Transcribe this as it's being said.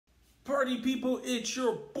Party people, it's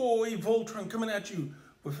your boy Voltron coming at you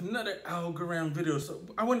with another Algorand video. So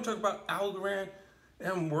I want to talk about Algorand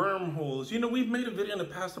and Wormholes. You know, we've made a video in the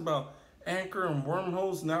past about Anchor and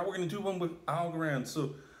Wormholes. Now we're going to do one with Algorand.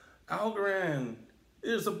 So Algorand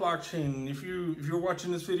is a blockchain. If you're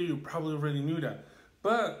watching this video, you probably already knew that.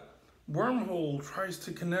 But Wormhole tries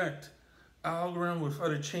to connect Algorand with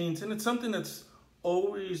other chains, and it's something that's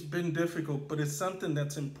always been difficult, but it's something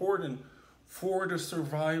that's important for the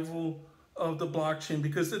survival of the blockchain,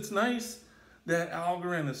 because it's nice that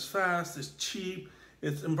Algorand is fast, it's cheap,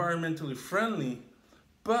 it's environmentally friendly,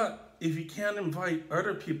 but if you can't invite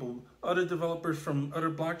other people, other developers from other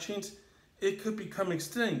blockchains, it could become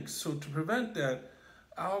extinct. So to prevent that,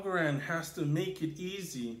 Algorand has to make it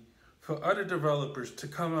easy for other developers to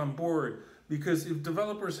come on board, because if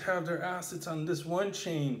developers have their assets on this one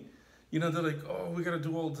chain, you know, they're like, oh, we got to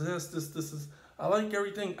do all this is, I like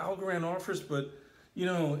everything Algorand offers, but, you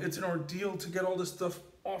know, it's an ordeal to get all this stuff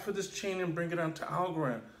off of this chain and bring it onto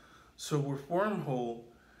Algorand. So with Wormhole,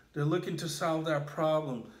 they're looking to solve that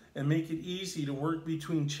problem and make it easy to work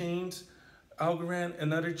between chains, Algorand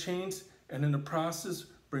and other chains, and in the process,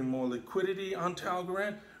 bring more liquidity onto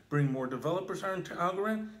Algorand, bring more developers onto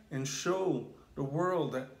Algorand, and show the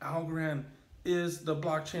world that Algorand is the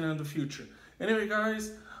blockchain of the future. Anyway,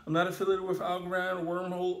 guys, I'm not affiliated with Algorand or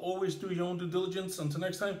Wormhole. Always do your own due diligence. Until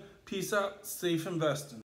next time, peace out, safe investing.